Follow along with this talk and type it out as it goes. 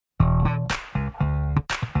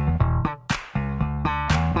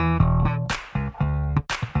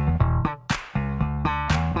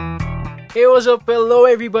Hey, what's up? Hello,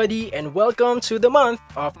 everybody, and welcome to the month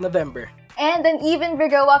of November. And an even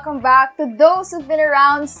bigger welcome back to those who've been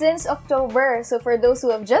around since October. So for those who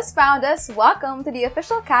have just found us, welcome to the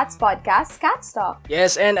official Cats podcast, Cats Talk.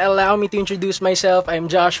 Yes, and allow me to introduce myself. I'm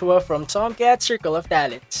Joshua from Tomcat Circle of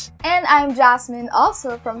Talents. And I'm Jasmine,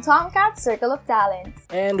 also from Tomcat Circle of Talents.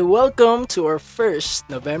 And welcome to our first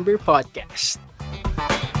November podcast.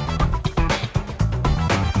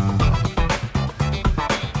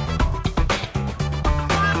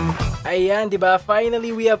 Ayan, diba?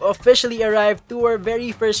 Finally, we have officially arrived to our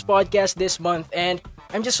very first podcast this month. And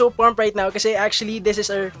I'm just so pumped right now kasi actually this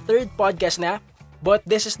is our third podcast na. But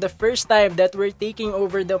this is the first time that we're taking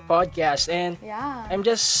over the podcast. And I'm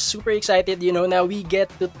just super excited, now we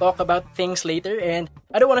get to talk about things later. And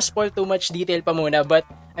I don't want to spoil too much detail pa muna, but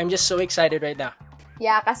I'm just so excited right now.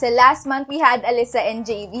 Yeah, kasi last month we had Alyssa and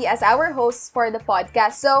JV as our hosts for the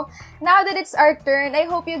podcast. So, now that it's our turn, I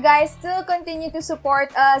hope you guys still continue to support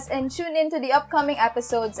us and tune into the upcoming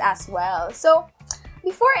episodes as well. So,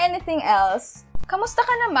 before anything else, kamusta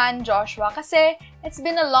ka naman, Joshua? Kasi it's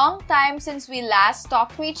been a long time since we last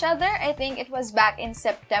talked to each other. I think it was back in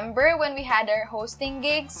September when we had our hosting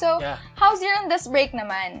gig. So, how's your on this break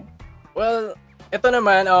naman? Well, ito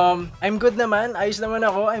naman, I'm good naman. Ayos naman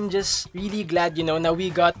ako. I'm just really glad, na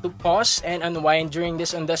we got to pause and unwind during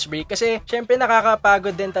this on this break. Kasi, syempre,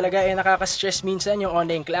 nakakapagod din talaga nakaka-stress minsan yung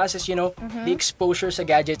online classes, the exposure sa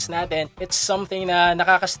gadgets natin. It's something na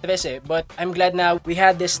nakaka-stress But I'm glad na we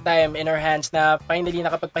had this time in our hands na finally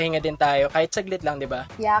nakapagpahinga din tayo. Kahit saglit lang, di ba?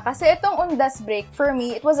 Yeah, kasi itong undas break, for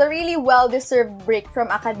me, it was a really well-deserved break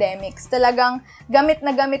from academics. Talagang gamit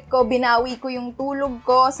na gamit ko, binawi ko yung tulog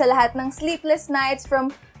ko sa lahat ng sleepless nights from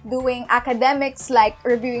doing academics like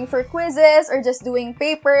reviewing for quizzes or just doing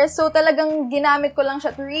papers. So talagang ginamit ko lang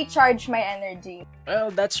siya to recharge my energy. Well,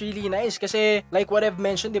 that's really nice kasi like what I've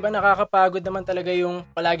mentioned, 'di ba, nakakapagod naman talaga yung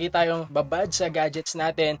palagi tayong babad sa gadgets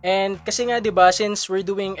natin. And kasi nga 'di ba, since we're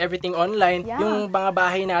doing everything online, yung mga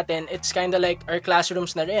bahay natin, it's kind of like our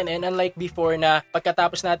classrooms na rin. And unlike before na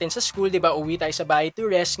pagkatapos natin sa school, 'di ba, uwi tayo sa bahay to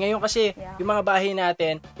rest. Ngayon kasi yung mga bahay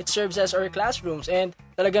natin, it serves as our classrooms and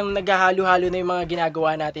talagang naghahalo-halo na yung mga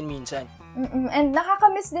ginagawa natin minsan. And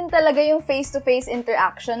nakakamiss din talaga yung face-to-face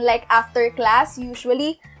interaction. Like after class,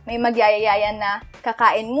 usually may magyayaya na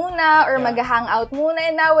kakain muna or mag-hangout muna.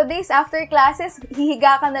 And nowadays, after classes,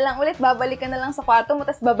 hihiga ka na lang ulit, babalik ka na lang sa kwarto mo,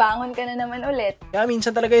 tapos babangon ka na naman ulit. Yeah,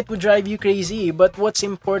 minsan talaga it would drive you crazy. But what's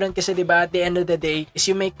important kasi, diba, at the end of the day, is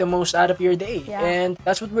you make the most out of your day. Yeah. And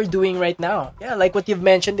that's what we're doing right now. Yeah, like what you've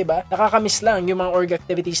mentioned, diba, nakakamiss lang yung mga org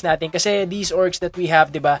activities natin. Kasi these orgs that we have,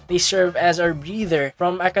 diba, they serve as our breather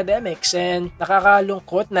from academics. And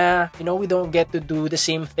nakakalungkot na, we don't get to do the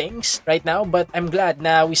same things right now. But I'm glad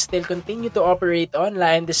na we still continue to operate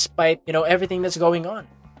online despite, everything that's going on.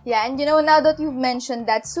 Yeah, and now that you've mentioned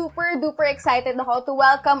that, super duper excited ako to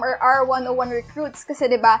welcome our R101 recruits kasi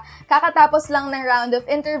 'di ba, kakatapos lang ng round of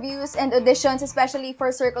interviews and auditions, especially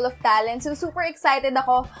for Circle of Talents. So super excited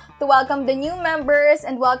ako to welcome the new members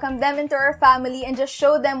and welcome them into our family and just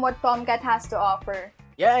show them what Tomcat has to offer.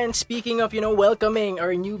 Yeah, and speaking of, welcoming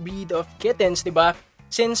our new breed of kittens, 'di ba?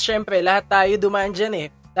 Since syempre lahat tayo dumaan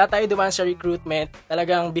diyan lahat tayo dumaan sa recruitment.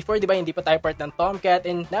 Talagang before, di ba, hindi pa tayo part ng Tomcat.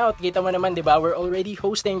 And now, kita mo naman, di ba, we're already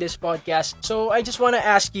hosting this podcast. So, I just wanna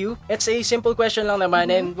ask you, it's a simple question lang naman,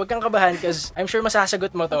 and wag kang kabahan because I'm sure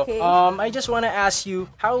masasagot mo to. Okay. I just wanna ask you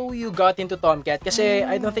how you got into Tomcat. Kasi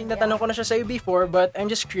I don't think natanong ko na siya sa'yo before, but I'm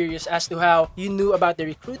just curious as to how you knew about the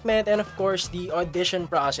recruitment and of course, the audition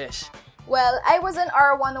process. Well, I was an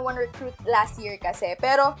R101 recruit last year kasi.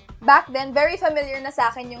 Pero back then, very familiar na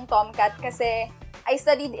sa akin yung Tomcat kasi I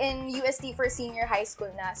studied in UST for senior high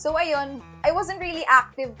school na. So ayun, I wasn't really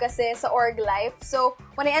active kasi sa org life. So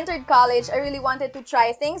when I entered college, I really wanted to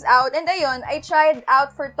try things out. And ayun, I tried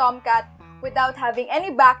out for Tomcat without having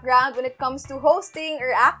any background when it comes to hosting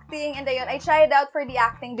or acting. And ayun, I tried out for the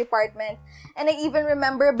acting department. And I even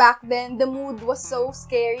remember back then, the mood was so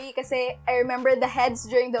scary kasi I remember the heads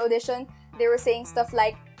during the audition, they were saying stuff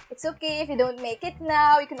like, it's okay if you don't make it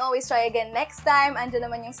now, you can always try again next time, andyan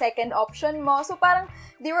naman yung second option mo. So parang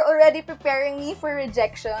they were already preparing me for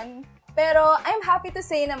rejection. Pero I'm happy to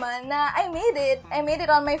say naman na I made it. I made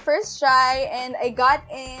it on my first try and I got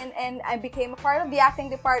in and I became a part of the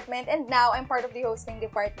acting department and now I'm part of the hosting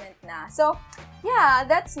department na. So, yeah,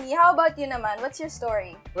 that's me. How about you naman? What's your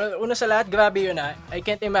story? Well, una sa lahat, grabe yun I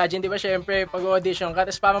can't imagine, di ba, syempre, pag-audition ka,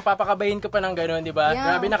 tapos parang papakabayin ka pa ng ganun, di ba?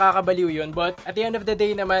 Yeah. Grabe, nakakabaliw yun. But at the end of the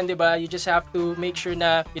day naman, di ba, you just have to make sure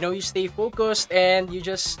na, you stay focused and you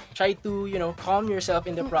just try to, calm yourself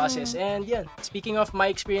in the process. And yan, speaking of my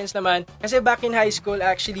experience naman, naman. Kasi back in high school,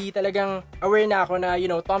 actually, talagang aware na ako na,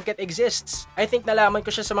 Tomcat exists. I think nalaman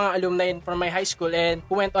ko siya sa mga alumni from my high school and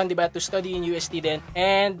who went on, diba, to study in UST din.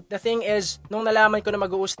 And the thing is, nung nalaman ko na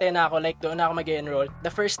mag-uuste na ako, like doon ako mag-enroll,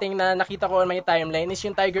 the first thing na nakita ko on my timeline is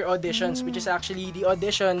yung Tiger auditions, which is actually the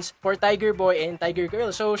auditions for Tiger Boy and Tiger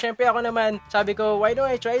Girl. So, syempre ako naman, sabi ko, why don't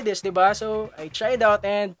I try this, diba? So, I tried out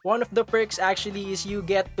and one of the perks actually is you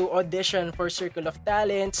get to audition for Circle of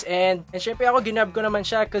Talents and syempre ako ginab ko naman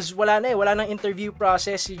siya cause wala nang interview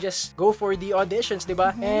process, you just go for the auditions,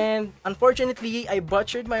 diba? And unfortunately, I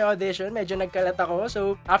butchered my audition, medyo nagkalat ako, so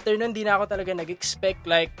after nun, di na ako talaga nag-expect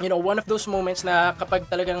like, one of those moments na kapag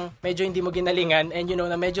talagang medyo hindi mo ginalingan and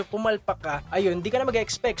na medyo pumalpak ka, ayun, di ka na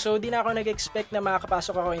mag-expect, so di na ako nag-expect na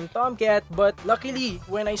makakapasok ako in Tomcat, but luckily,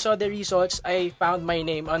 when I saw the results, I found my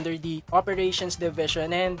name under the operations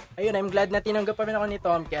division and ayun, I'm glad na tinanggap pa rin ako ni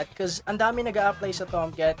Tomcat cause ang dami nag-a-apply sa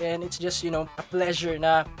Tomcat and it's just, a pleasure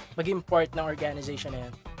na maging part ng organization na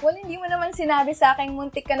yan. Well, hindi mo naman sinabi sa akin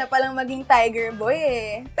muntik ka na palang maging Tiger Boy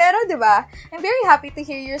eh. Pero 'di ba? I'm very happy to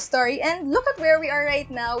hear your story and look at where we are right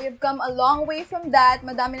now. We've come a long way from that.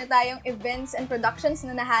 Madami na tayong events and productions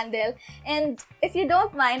na na-handle. And if you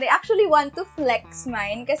don't mind, I actually want to flex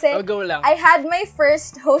mine kasi Go lang. I had my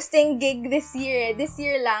first hosting gig this year. This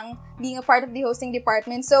year lang, being a part of the hosting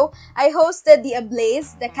department. So, I hosted the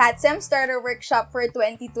Ablaze, the CATSEM Starter Workshop for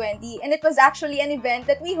 2020. And it was actually an event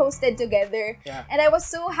that we hosted together. Yeah. And I was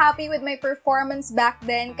so happy with my performance back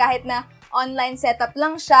then kahit na online setup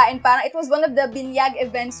lang siya and parang it was one of the binyag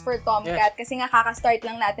events for Tomcat kasi nga kaka-start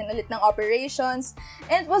lang natin ulit ng operations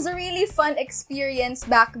and it was a really fun experience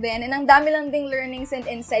back then and ang dami lang ding learnings and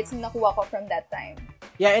insights na nakuha ko from that time.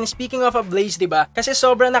 Yeah, and speaking of Ablaze, diba? Kasi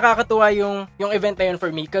sobrang nakakatuwa yung event na yun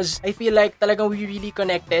for me because I feel like talagang we really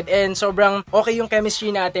connected and sobrang okay yung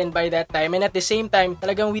chemistry natin by that time and at the same time,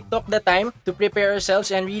 talagang we took the time to prepare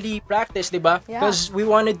ourselves and really practice, diba? Yeah. Because we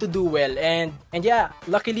wanted to do well and yeah,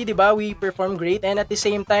 luckily, diba, we performed great and at the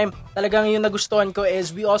same time, talagang yung nagustuhan ko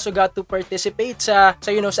is we also got to participate sa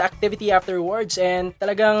activity afterwards and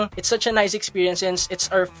talagang it's such a nice experience since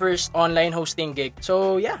it's our first online hosting gig.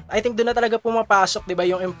 So yeah, I think doon na talaga pumapasok, diba,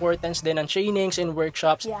 yung importance din ng trainings and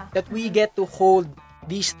workshops that we get to hold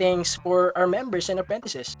these things for our members and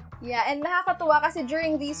apprentices. Yeah, and nakakatuwa kasi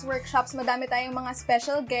during these workshops, madami tayong mga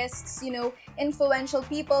special guests, influential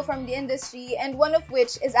people from the industry, and one of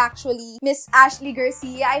which is actually Miss Ashley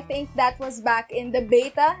Garcia. I think that was back in the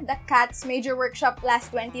beta, the CATS Major Workshop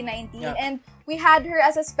last 2019, and we had her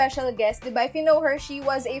as a special guest, diba? If you know her, she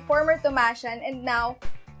was a former Tomasian, and now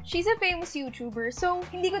she's a famous YouTuber, so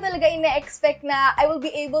hindi ko talaga ina-expect na I will be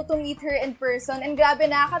able to meet her in person. And grabe,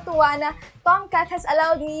 nakakatuwa na Tomcat has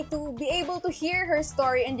allowed me to be able to hear her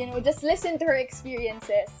story and just listen to her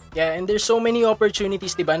experiences. Yeah, and there's so many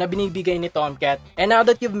opportunities, diba, na binibigay ni Tomcat. And now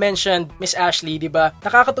that you've mentioned Miss Ashley, diba,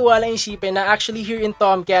 nakakatuwa lang isipin na actually here in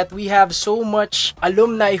Tomcat, we have so much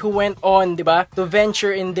alumni who went on, diba, to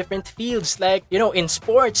venture in different fields like, in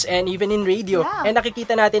sports and even in radio. Yeah. And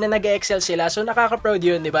nakikita natin na nag-excel sila, so nakaka-proud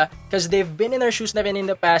yun, diba? Because they've been in our shoes na rin in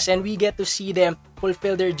the past and we get to see them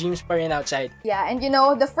fulfill their dreams pa rin outside. Yeah, and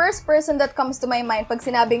the first person that comes to my mind pag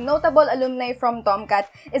sinabing notable alumni from Tomcat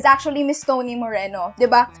is actually Miss Tony Moreno,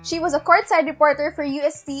 diba? She was a courtside reporter for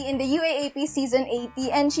UST in the UAAP Season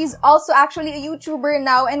 80 and she's also actually a YouTuber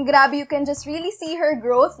now and grabe, you can just really see her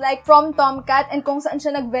growth like from Tomcat and kung saan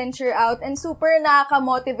siya nag-venture out and super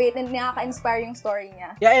nakaka-motivate and nakaka-inspire yung story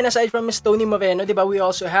niya. Yeah, and aside from Miss Tony Moreno, diba, we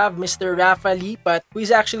also have Mr. Rafa Lipat, who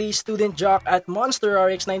is actually a student jock at Monster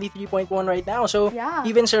RX 93.1 right now. So,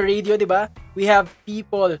 even sa radio, diba, we have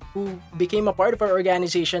people who became a part of our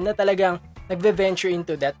organization na talagang nagve-venture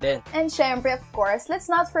into that then. And syempre, of course,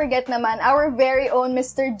 let's not forget naman our very own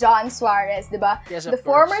Mr. John Suarez, diba? Yes, of the course.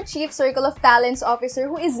 Former Chief Circle of Talents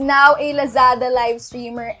Officer who is now a Lazada live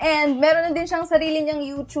streamer and meron na din siyang sarili niyang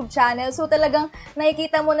YouTube channel. So talagang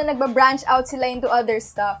nakikita mo na nagba-branch out sila into other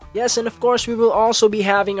stuff. Yes, and of course, we will also be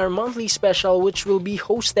having our monthly special which will be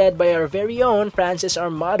hosted by our very own Francis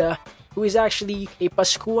Armada, who is actually a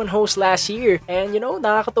Paskuhan host last year. And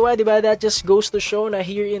nakakatuwa, diba? That just goes to show na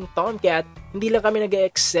here in Tomcat, hindi lang kami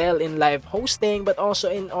nag-excel in live hosting but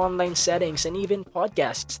also in online settings and even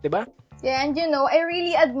podcasts, diba? Yeah, and I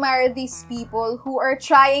really admire these people who are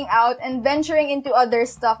trying out and venturing into other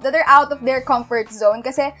stuff that are out of their comfort zone.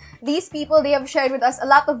 Kasi these people, they have shared with us a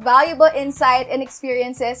lot of valuable insight and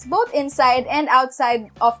experiences, both inside and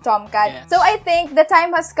outside of Tomcat. Yes. So I think the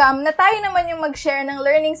time has come na tayo naman yung mag-share ng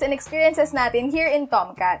learnings and experiences natin here in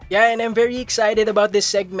Tomcat. Yeah, and I'm very excited about this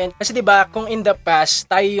segment. Kasi diba, kung in the past,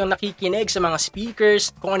 tayo yung nakikinig sa mga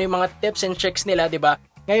speakers, kung ano yung mga tips and tricks nila, diba?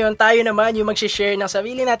 Ngayon, tayo naman yung mag-share ng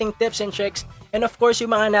sarili nating tips and tricks and of course,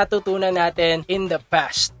 yung mga natutunan natin in the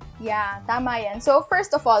past. Yeah, tama yan. So,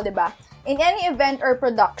 first of all, diba, in any event or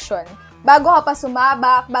production, bago ka pa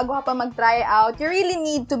sumabak, bago ka pa mag-try out, you really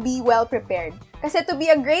need to be well prepared. Kasi to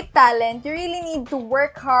be a great talent, you really need to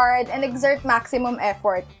work hard and exert maximum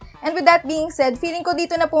effort. And with that being said, feeling ko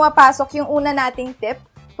dito na pumapasok yung una nating tip,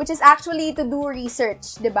 which is actually to do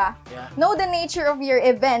research, diba? Yeah. Know the nature of your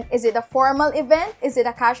event. Is it a formal event? Is it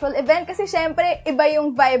a casual event? Kasi syempre, iba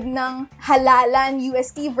yung vibe ng halalan,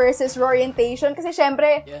 UST versus orientation. Kasi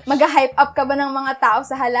syempre, yes, mag-hype up ka ba ng mga tao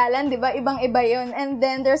sa halalan, diba? Ibang-iba yun. And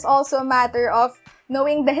then, there's also a matter of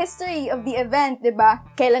knowing the history of the event, diba?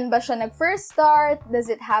 Kailan ba siya nag-first start? Does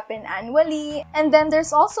it happen annually? And then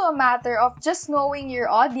there's also a matter of just knowing your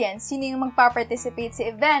audience. Sino yung magpa-participate sa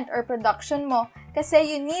event or production mo. Kasi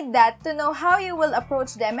you need that to know how you will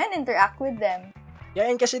approach them and interact with them. Yeah,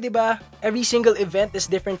 and kasi diba, every single event is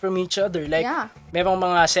different from each other. Like, merong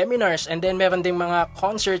mga seminars and then meron ding mga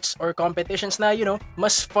concerts or competitions na,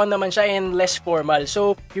 mas fun naman siya and less formal.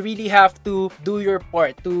 So, you really have to do your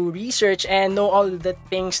part to research and know all the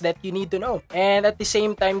things that you need to know. And at the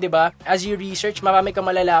same time, diba, as you research, marami kang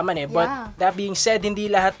malalaman eh. But that being said, hindi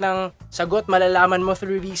lahat ng sagot malalaman mo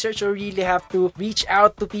through research. You really have to reach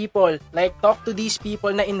out to people. Like, talk to these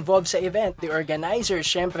people na involved sa event, the organizers,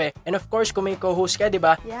 syempre. And of course, kung may co-host ka,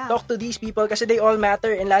 diba? Talk to these people kasi they all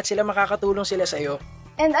matter and lahat sila makakatulong sila sa'yo.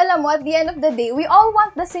 And alam mo, at the end of the day, we all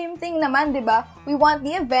want the same thing naman, diba? We want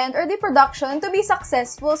the event or the production to be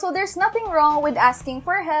successful. So there's nothing wrong with asking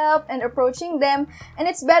for help and approaching them. And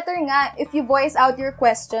it's better nga if you voice out your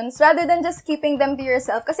questions rather than just keeping them to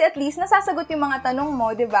yourself. Kasi at least nasasagot yung mga tanong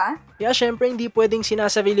mo, diba? Yeah, syempre hindi pwedeng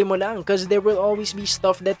sinasarili mo lang because there will always be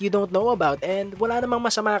stuff that you don't know about. And wala namang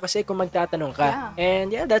masama kasi kung magtatanong ka. And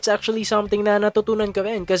yeah, that's actually something na natutunan ko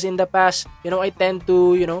rin because in the past, I tend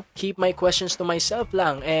to, keep my questions to myself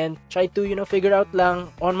lang and try to, figure out lang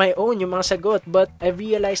on my own yung mga sagot. But I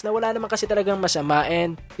realized na wala naman kasi talagang masama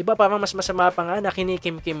and diba parang mas masama pa nga na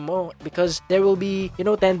kinikimkim mo because there will be,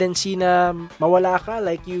 tendency na mawala ka,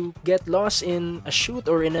 like you get lost in a shoot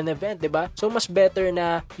or in an event, diba? So mas better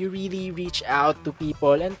na you really reach out to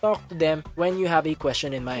people and talk to them when you have a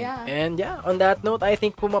question in mind. And yeah, on that note, I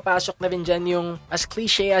think pumapasok na rin dyan yung as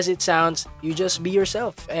cliche as it sounds, you just be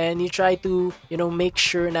yourself and you try to, make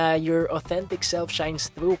sure na your authentic self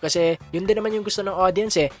shines through kasi yun din naman yung gusto ng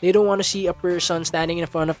audience eh. They don't want to see a person standing in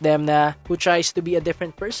front of them na who tries to be a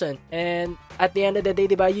different person. And at the end of the day,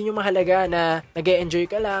 diba, yun yung mahalaga na nag-e-enjoy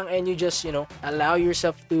ka lang and you just, allow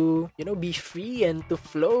yourself to, be free and to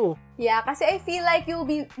flow. Yeah, kasi I feel like you'll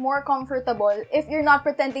be more comfortable if you're not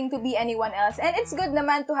pretending to be anyone else. And it's good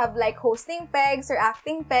naman to have like hosting pegs or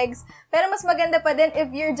acting pegs. Pero mas maganda pa din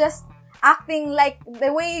if you're just acting like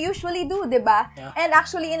the way you usually do, diba? Yeah. And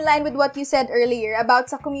actually in line with what you said earlier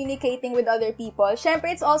about sa communicating with other people,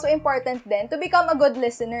 syempre it's also important din to become a good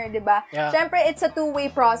listener, diba? Yeah. Syempre it's a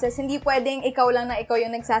two-way process. Hindi pwedeng ikaw lang na ikaw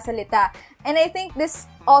yung nagsasalita. And I think this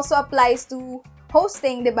also applies to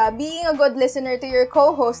hosting, diba? Being a good listener to your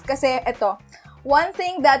co-host kasi eto, one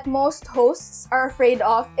thing that most hosts are afraid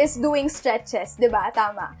of is doing stretches, diba?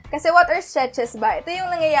 Tama. Kasi what are stretches ba? Ito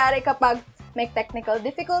yung nangyayari kapag may technical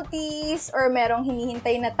difficulties or merong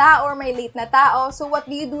hinihintay na tao or may late na tao. So what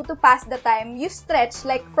do you do to pass the time? You stretch.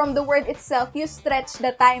 Like from the word itself, you stretch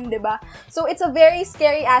the time, diba? So it's a very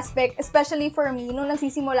scary aspect, especially for me, nung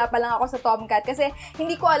nagsisimula pa lang ako sa Tomcat kasi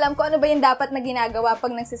hindi ko alam kung ano ba yung dapat na ginagawa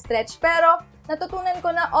pag nagsistretch. Pero natutunan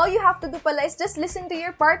ko na all you have to do pala is just listen to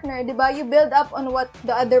your partner, diba? You build up on what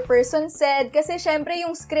the other person said. Kasi syempre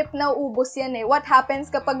yung script nauubos yan eh. What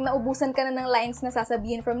happens kapag naubusan ka na ng lines na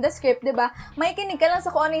sasabihin from the script, diba? May kinig ka lang sa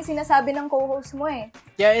kung ano yung sinasabi ng co-host mo eh.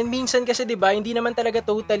 Yeah, and minsan kasi diba, hindi naman talaga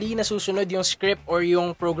totally nasusunod yung script or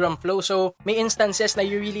yung program flow. So, may instances na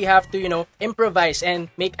you really have to, improvise and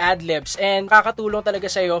make ad-libs. And kakatulong talaga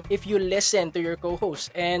sa'yo if you listen to your co-host.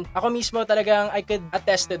 And ako mismo talagang I could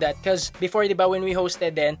attest to that. Because before, diba, when we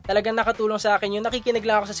hosted din, talagang nakatulong sa akin yung nakikinig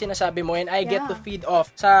lang ako sa sinasabi mo and I get to feed off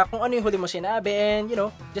sa kung ano yung huli mo sinabi and,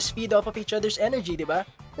 just feed off of each other's energy, diba?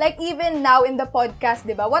 Like even now in the podcast,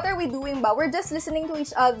 diba? What are we doing ba? We're just listening to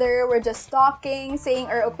each other, we're just talking, saying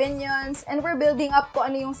our opinions, and we're building up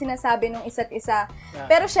kung ano yung sinasabi ng isa't isa. Yeah.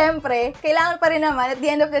 Pero syempre, kailangan pa rin naman, at the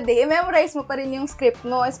end of the day, memorize mo pa rin yung script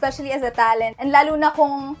mo, especially as a talent. And lalo na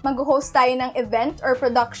kung mag-host tayo ng event or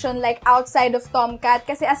production like outside of Tomcat,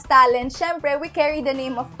 kasi as talent, syempre, we carry the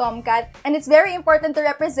name of Tomcat. And it's very important to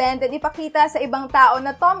represent and ipakita sa ibang tao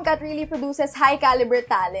na Tomcat really produces high caliber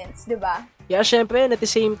talents, diba? Yeah, syempre, and at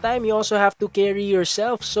the same time, you also have to carry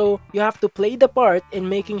yourself. So, you have to play the part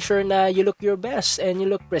in making sure na you look your best and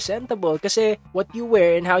you look presentable. Kasi what you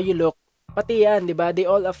wear and how you look, pati yan, di ba? They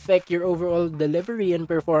all affect your overall delivery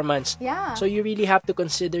and performance. Yeah. So, you really have to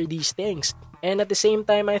consider these things. And at the same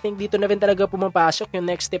time, I think dito na rin talaga pumapasok yung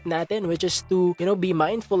next step natin, which is to, be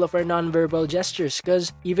mindful of our non-verbal gestures.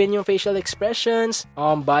 Because even yung facial expressions,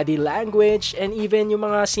 body language, and even yung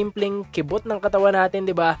mga simpleng kibot ng katawan natin,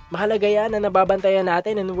 di ba? Mahalaga yan na nababantayan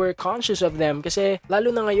natin and we're conscious of them. Kasi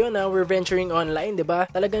lalo na ngayon na we're venturing online, di ba?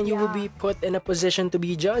 Talagang you will be put in a position to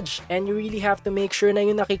be judged. And you really have to make sure na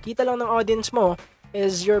yung nakikita lang ng audience mo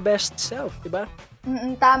is your best self, di ba?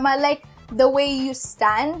 Tama. Like, the way you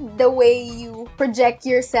stand, the way you project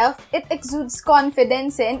yourself, it exudes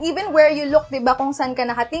confidence. And even where you look, diba, kung saan ka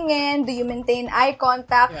nakatingin, do you maintain eye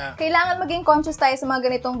contact? Yeah. Kailangan maging conscious tayo sa mga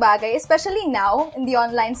ganitong bagay, especially now, in the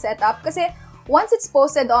online setup. Kasi once it's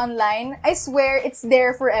posted online, I swear it's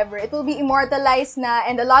there forever. It will be immortalized na,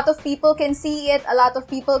 and a lot of people can see it, a lot of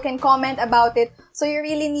people can comment about it. So you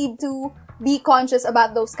really need to be conscious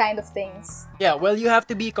about those kind of things. Yeah, well, you have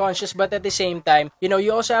to be conscious, but at the same time, you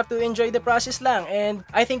also have to enjoy the process lang. And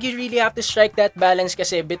I think you really have to strike that balance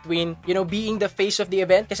kasi between, being the face of the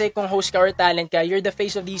event. Kasi kung host ka or talent ka, you're the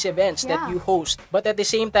face of these events that you host. But at the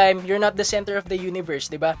same time, you're not the center of the universe,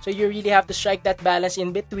 diba? So you really have to strike that balance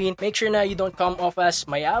in between. Make sure na you don't come off as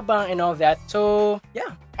mayabang and all that. So,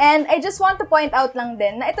 yeah. And I just want to point out lang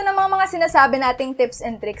din na ito namang mga sinasabi nating tips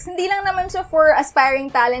and tricks, hindi lang naman siya for aspiring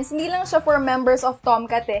talents, hindi lang siya for members of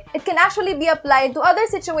Tomcat eh. It can actually be applied to other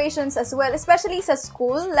situations as well, especially sa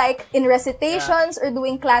school, like in recitations or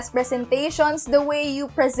doing class presentations. The way you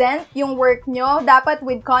present yung work nyo, dapat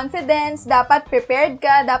with confidence, dapat prepared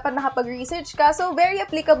ka, dapat nakapag-research ka. So, very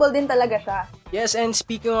applicable din talaga siya. Yes, and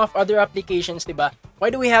speaking of other applications, diba? Why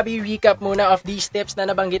do we have a recap muna of these tips na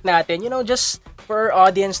nabanggit natin? Just for our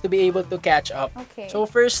audience to be able to catch up. Okay. So,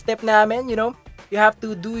 first step namin, you have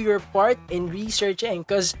to do your part in researching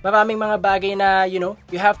because maraming mga bagay na,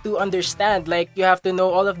 you have to understand. Like, you have to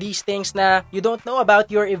know all of these things na you don't know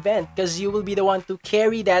about your event because you will be the one to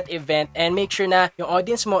carry that event and make sure na yung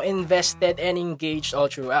audience mo invested and engaged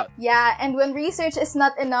all throughout. Yeah, and when research is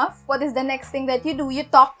not enough, what is the next thing that you do? You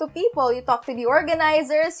talk to people, you talk to the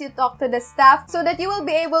organizers, you talk to the staff so that you will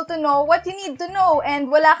be able to know what you need to know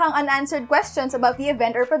and wala kang unanswered questions about the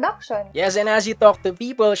event or production. Yes, and as you talk to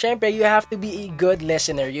people, syempre, you have to be a good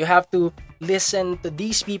listener. You have to listen to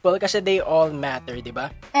these people kasi they all matter, di ba?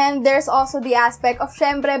 And there's also the aspect of,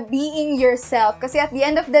 syempre, being yourself. Kasi at the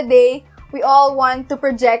end of the day, we all want to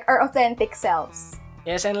project our authentic selves.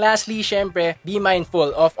 Yes, and lastly, syempre, be mindful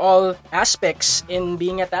of all aspects in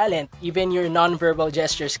being a talent, even your non-verbal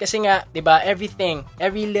gestures. Kasi nga, di ba, everything,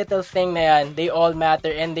 every little thing na yan, they all matter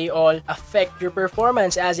and they all affect your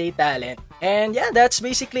performance as a talent. And yeah, that's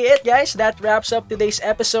basically it, guys. That wraps up today's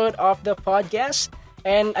episode of the podcast.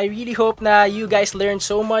 And I really hope na you guys learned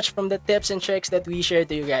so much from the tips and tricks that we shared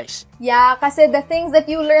to you guys. Yeah, kasi the things that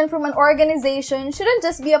you learn from an organization shouldn't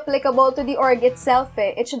just be applicable to the org itself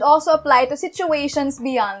eh. It should also apply to situations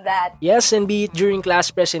beyond that. Yes, and be it during class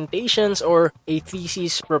presentations or a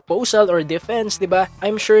thesis proposal or defense, diba?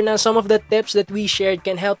 I'm sure na some of the tips that we shared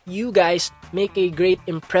can help you guys make a great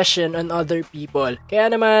impression on other people. Kaya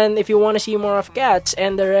naman, if you want to see more of Cats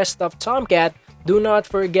and the rest of Tomcat, do not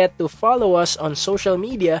forget to follow us on social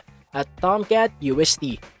media at Tomcat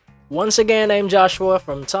UST. Once again, I'm Joshua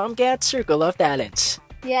from Tomcat Circle of Talents.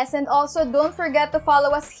 Yes, and also don't forget to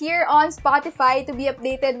follow us here on Spotify to be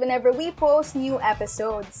updated whenever we post new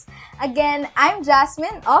episodes. Again, I'm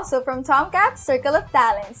Jasmine, also from Tomcat Circle of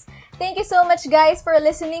Talents. Thank you so much, guys, for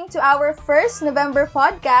listening to our first November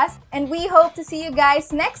podcast, and we hope to see you guys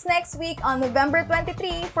next week on November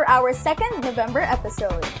 23 for our second November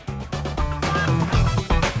episode.